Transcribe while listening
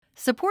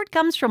Support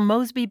comes from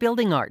Mosby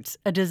Building Arts,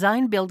 a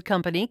design-build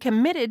company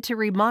committed to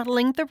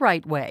remodeling the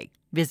right way.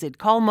 Visit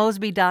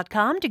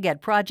callmosby.com to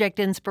get project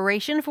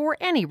inspiration for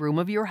any room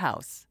of your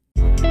house.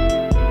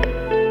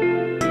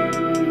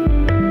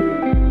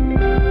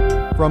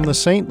 From the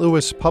St.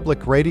 Louis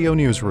Public Radio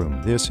Newsroom,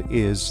 this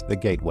is The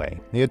Gateway.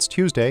 It's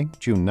Tuesday,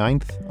 June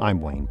 9th. I'm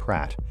Wayne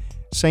Pratt.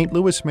 St.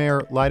 Louis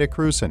Mayor Lyda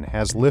Krewson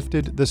has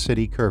lifted the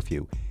city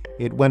curfew.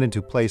 It went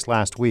into place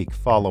last week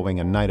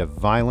following a night of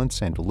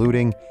violence and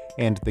looting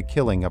and the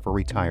killing of a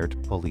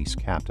retired police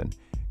captain.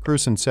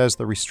 Krewson says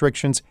the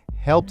restrictions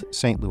helped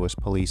St. Louis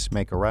police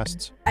make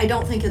arrests. I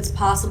don't think it's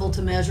possible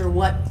to measure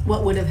what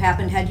would have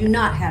happened had you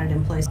not had it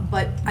in place,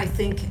 but I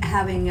think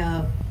having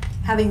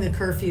the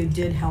curfew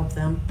did help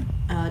them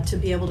to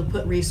be able to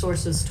put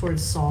resources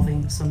towards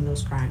solving some of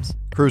those crimes.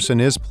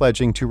 Krewson is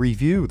pledging to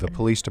review the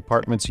police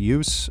department's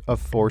use of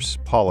force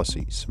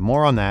policies.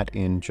 More on that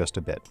in just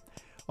a bit.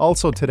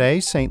 Also today,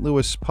 St.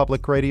 Louis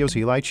Public Radio's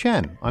Eli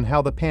Chen on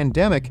how the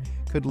pandemic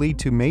could lead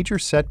to major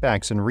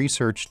setbacks in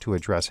research to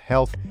address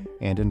health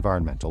and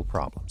environmental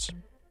problems.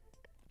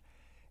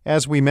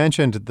 As we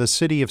mentioned, the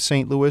city of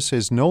St. Louis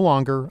is no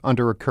longer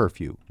under a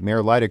curfew.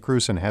 Mayor Lyda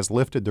Krewson has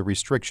lifted the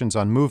restrictions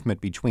on movement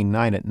between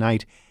 9 at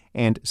night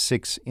and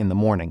 6 in the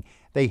morning.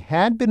 They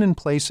had been in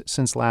place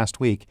since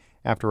last week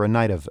after a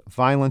night of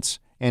violence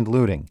and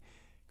looting.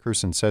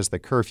 Krewson says the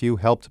curfew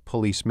helped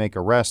police make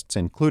arrests,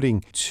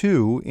 including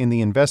 2 in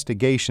the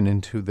investigation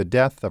into the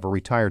death of a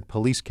retired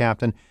police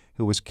captain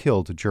who was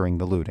killed during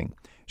the looting.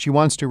 She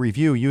wants to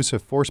review use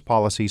of force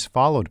policies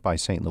followed by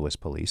St. Louis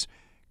police.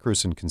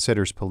 Krewson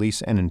considers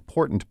police an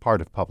important part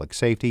of public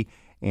safety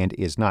and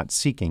is not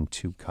seeking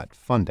to cut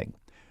funding.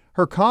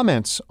 Her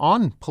comments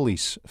on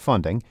police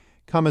funding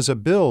come as a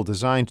bill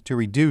designed to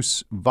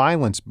reduce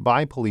violence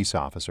by police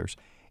officers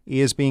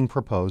is being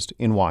proposed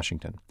in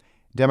Washington.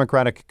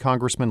 Democratic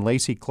Congressman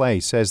Lacy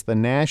Clay says the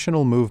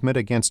national movement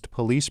against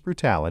police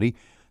brutality,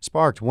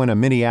 sparked when a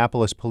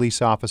Minneapolis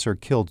police officer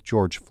killed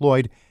George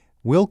Floyd,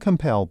 will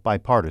compel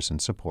bipartisan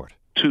support.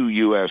 2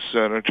 U.S.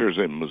 senators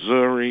in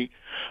Missouri,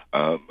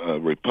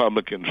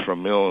 Republicans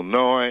from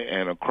Illinois,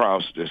 and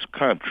across this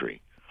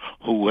country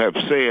who have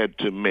said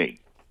to me,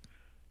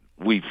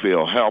 we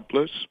feel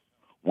helpless,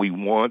 we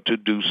want to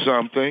do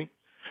something,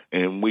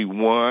 and we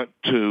want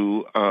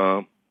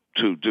to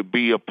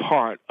be a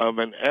part of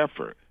an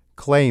effort.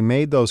 Clay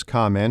made those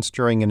comments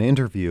during an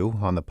interview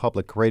on the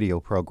public radio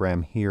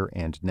program Here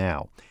and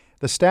Now.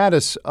 The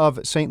status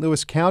of St.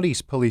 Louis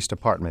County's police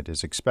department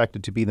is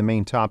expected to be the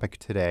main topic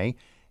today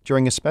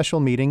during a special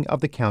meeting of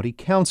the County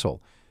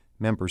Council.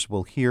 Members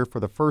will hear for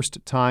the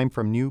first time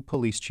from new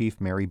Police Chief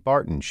Mary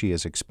Barton. She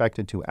is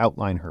expected to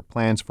outline her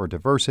plans for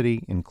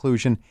diversity,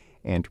 inclusion,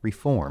 and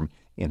reform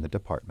in the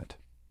department.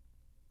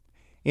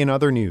 In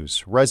other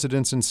news,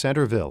 residents in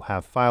Centerville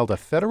have filed a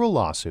federal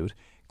lawsuit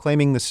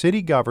claiming the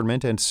city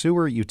government and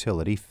sewer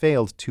utility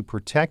failed to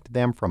protect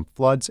them from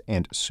floods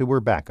and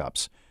sewer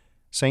backups.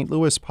 St.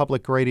 Louis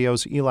Public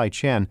Radio's Eli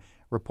Chen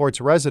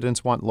reports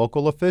residents want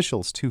local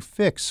officials to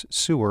fix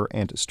sewer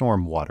and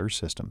stormwater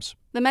systems.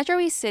 The Metro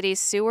East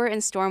City's sewer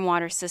and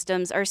stormwater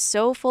systems are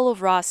so full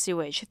of raw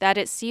sewage that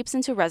it seeps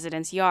into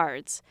residents'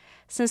 yards.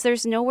 Since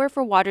there's nowhere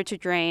for water to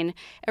drain,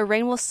 a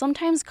rain will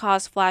sometimes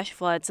cause flash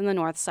floods in the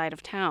north side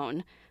of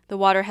town. The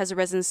water has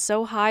risen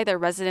so high that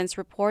residents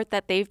report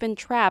that they've been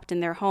trapped in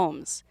their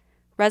homes.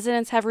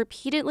 Residents have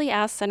repeatedly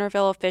asked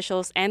Centerville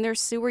officials and their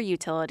sewer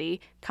utility,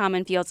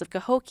 Common Fields of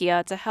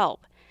Cahokia, to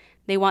help.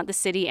 They want the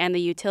city and the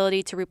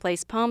utility to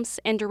replace pumps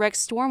and direct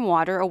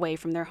stormwater away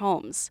from their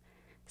homes.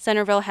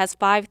 Centerville has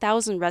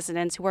 5,000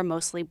 residents who are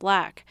mostly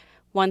black.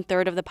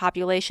 1/3 of the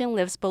population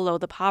lives below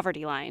the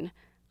poverty line.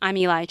 I'm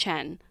Eli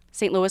Chen,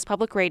 St. Louis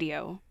Public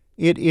Radio.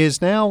 It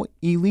is now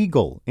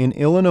illegal in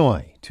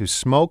Illinois to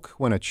smoke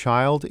when a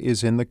child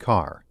is in the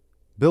car.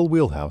 Bill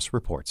Wheelhouse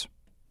reports.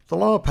 The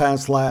law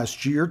passed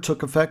last year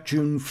took effect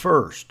June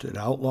 1st. It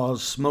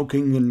outlaws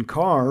smoking in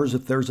cars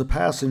if there's a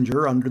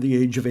passenger under the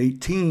age of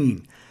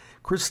 18.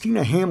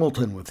 Christina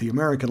Hamilton with the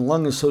American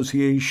Lung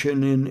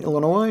Association in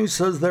Illinois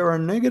says there are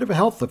negative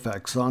health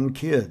effects on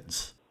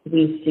kids.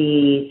 We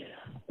see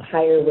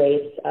higher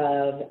rates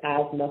of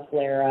asthma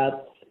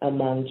flare-ups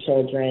among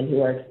children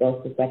who are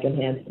exposed to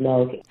secondhand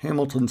smoke.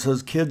 Hamilton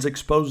says kids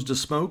exposed to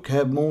smoke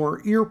have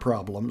more ear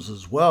problems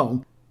as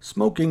well.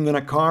 Smoking in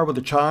a car with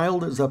a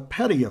child is a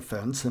petty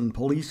offense, and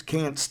police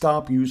can't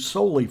stop you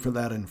solely for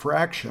that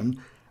infraction.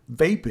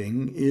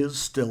 Vaping is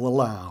still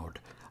allowed.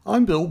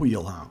 I'm Bill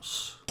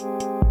Wheelhouse.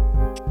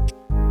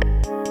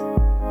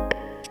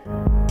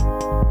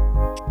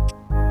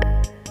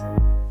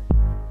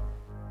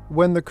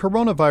 When the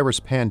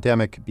coronavirus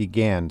pandemic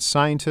began,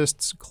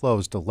 scientists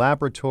closed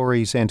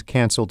laboratories and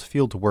canceled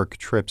fieldwork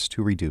trips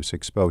to reduce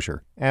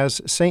exposure.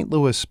 As St.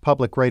 Louis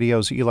Public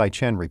Radio's Eli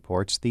Chen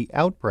reports, the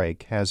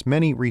outbreak has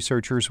many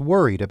researchers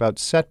worried about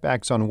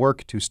setbacks on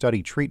work to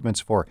study treatments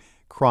for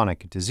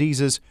chronic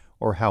diseases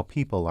or how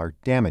people are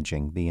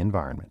damaging the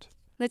environment.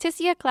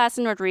 Leticia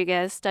Klassen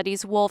Rodriguez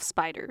studies wolf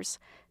spiders.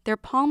 They're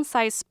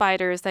palm-sized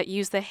spiders that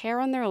use the hair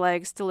on their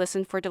legs to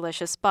listen for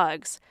delicious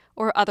bugs,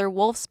 or other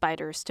wolf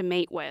spiders to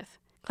mate with.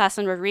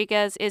 Krewson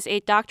Rodriguez is a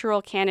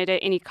doctoral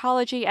candidate in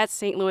ecology at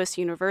St. Louis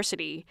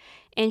University,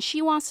 and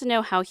she wants to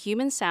know how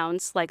human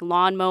sounds like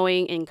lawn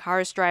mowing and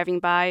cars driving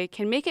by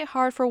can make it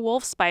hard for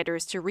wolf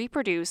spiders to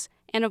reproduce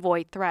and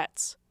avoid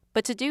threats.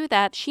 But to do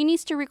that, she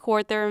needs to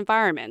record their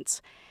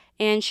environments,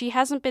 and she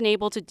hasn't been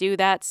able to do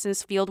that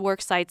since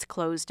fieldwork sites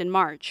closed in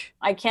March.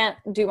 I can't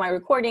do my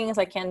recordings,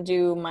 I can't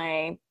do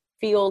my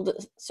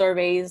field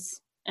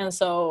surveys, and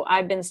so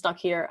I've been stuck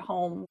here at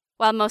home.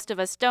 While most of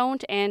us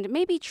don't, and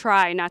maybe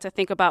try not to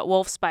think about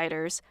wolf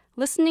spiders,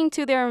 listening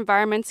to their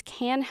environments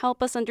can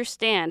help us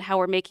understand how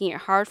we're making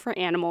it hard for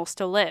animals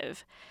to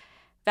live.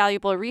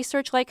 Valuable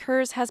research like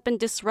hers has been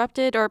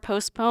disrupted or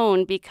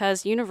postponed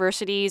because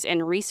universities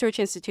and research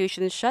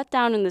institutions shut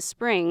down in the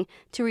spring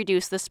to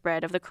reduce the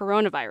spread of the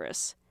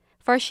coronavirus.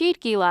 Farshid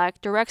Gilak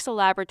directs a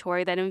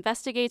laboratory that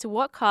investigates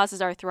what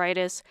causes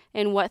arthritis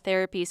and what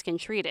therapies can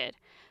treat it.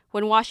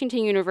 When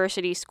Washington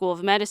University School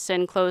of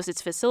Medicine closed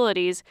its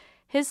facilities,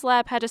 his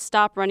lab had to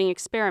stop running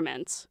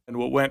experiments. And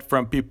what went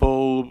from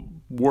people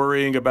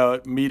worrying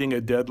about meeting a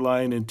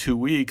deadline in 2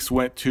 weeks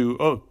went to,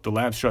 oh, the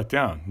lab's shut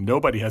down.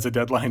 Nobody has a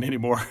deadline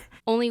anymore.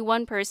 Only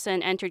one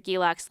person entered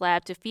Gilak's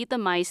lab to feed the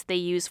mice they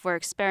use for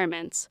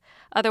experiments.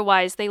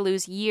 Otherwise, they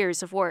lose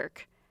years of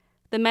work.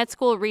 The med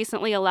school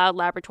recently allowed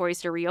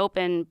laboratories to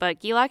reopen, but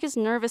Gilak is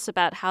nervous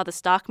about how the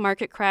stock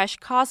market crash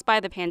caused by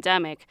the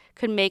pandemic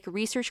could make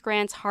research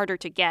grants harder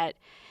to get,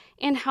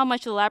 and how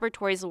much the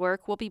laboratory's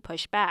work will be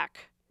pushed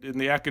back. In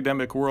the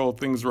academic world,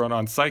 things run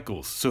on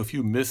cycles. So if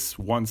you miss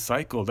one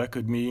cycle, that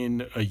could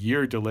mean a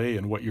year delay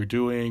in what you're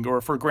doing,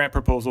 or for grant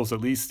proposals, at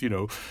least,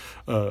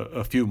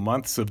 a few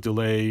months of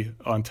delay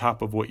on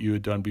top of what you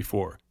had done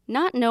before.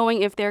 Not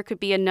knowing if there could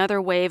be another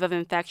wave of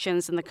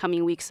infections in the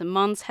coming weeks and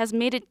months has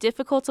made it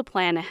difficult to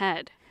plan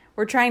ahead.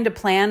 We're trying to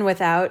plan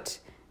without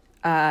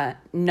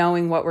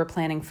knowing what we're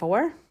planning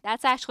for.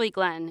 That's Ashley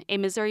Glenn, a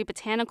Missouri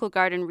botanical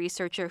garden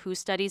researcher who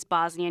studies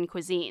Bosnian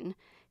cuisine.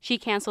 She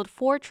canceled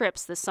 4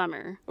 trips this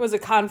summer. It was a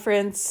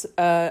conference,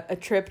 a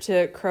trip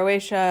to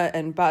Croatia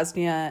and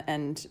Bosnia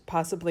and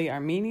possibly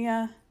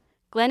Armenia.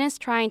 Glenn is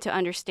trying to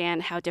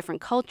understand how different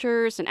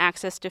cultures and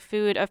access to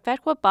food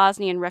affect what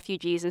Bosnian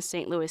refugees in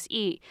St. Louis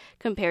eat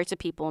compared to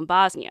people in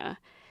Bosnia.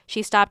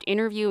 She stopped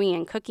interviewing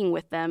and cooking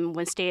with them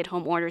when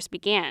stay-at-home orders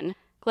began.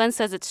 Glenn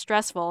says it's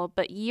stressful,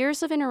 but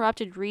years of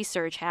interrupted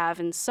research have,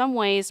 in some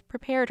ways,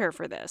 prepared her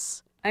for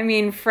this. I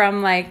mean,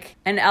 from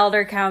an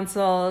elder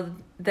council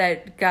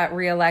that got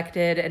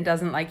reelected and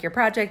doesn't like your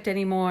project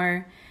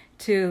anymore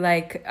to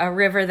a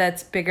river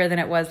that's bigger than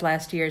it was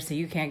last year so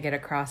you can't get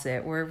across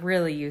it. We're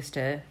really used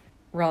to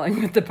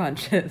rolling with the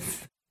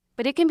punches.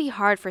 But it can be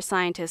hard for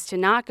scientists to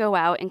not go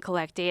out and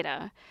collect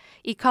data.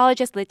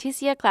 Ecologist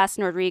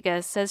Krewson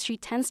Rodriguez says she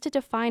tends to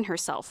define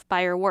herself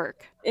by her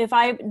work. If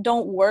I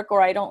don't work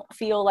or I don't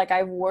feel like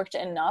I've worked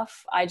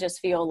enough, I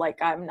just feel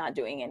like I'm not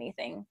doing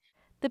anything.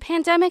 The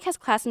pandemic has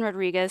Krewson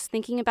Rodriguez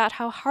thinking about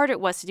how hard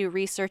it was to do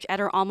research at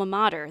her alma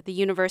mater, the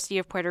University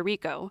of Puerto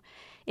Rico.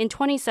 In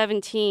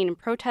 2017,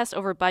 protests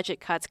over budget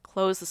cuts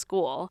closed the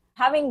school.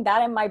 Having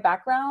that in my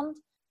background,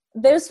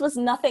 this was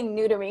nothing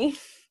new to me,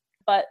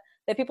 but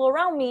the people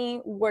around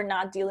me were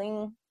not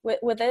dealing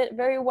with it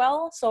very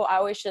well. So I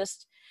was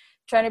just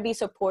trying to be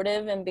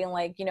supportive and being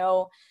like,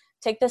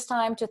 take this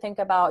time to think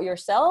about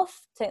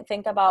yourself, to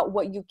think about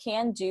what you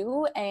can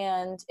do.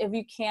 And if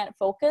you can't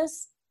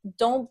focus,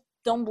 don't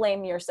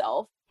blame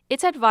yourself.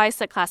 It's advice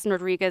that Krewson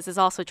Rodriguez is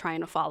also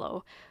trying to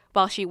follow,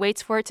 while she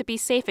waits for it to be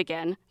safe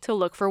again to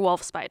look for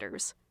wolf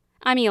spiders.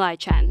 I'm Eli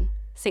Chen,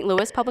 St.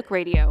 Louis Public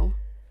Radio.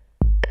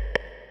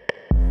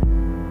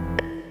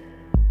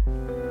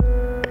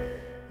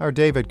 Our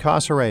David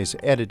Casares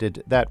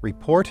edited that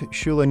report.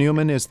 Shula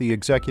Newman is the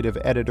executive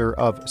editor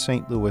of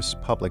St. Louis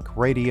Public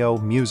Radio,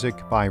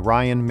 music by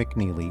Ryan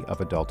McNeely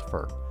of Adult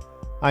Fur.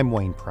 I'm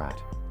Wayne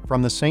Pratt.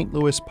 From the St.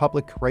 Louis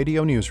Public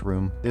Radio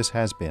Newsroom, this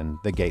has been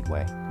The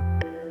Gateway.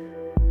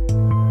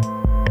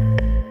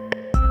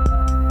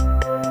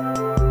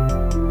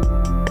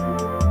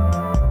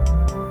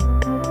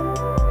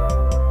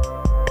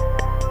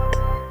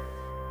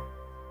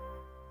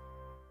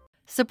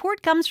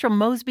 Support comes from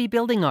Mosby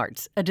Building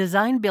Arts, a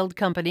design-build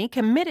company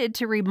committed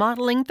to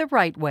remodeling the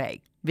right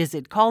way.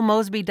 Visit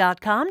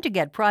callmosby.com to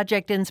get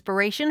project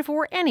inspiration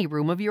for any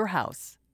room of your house.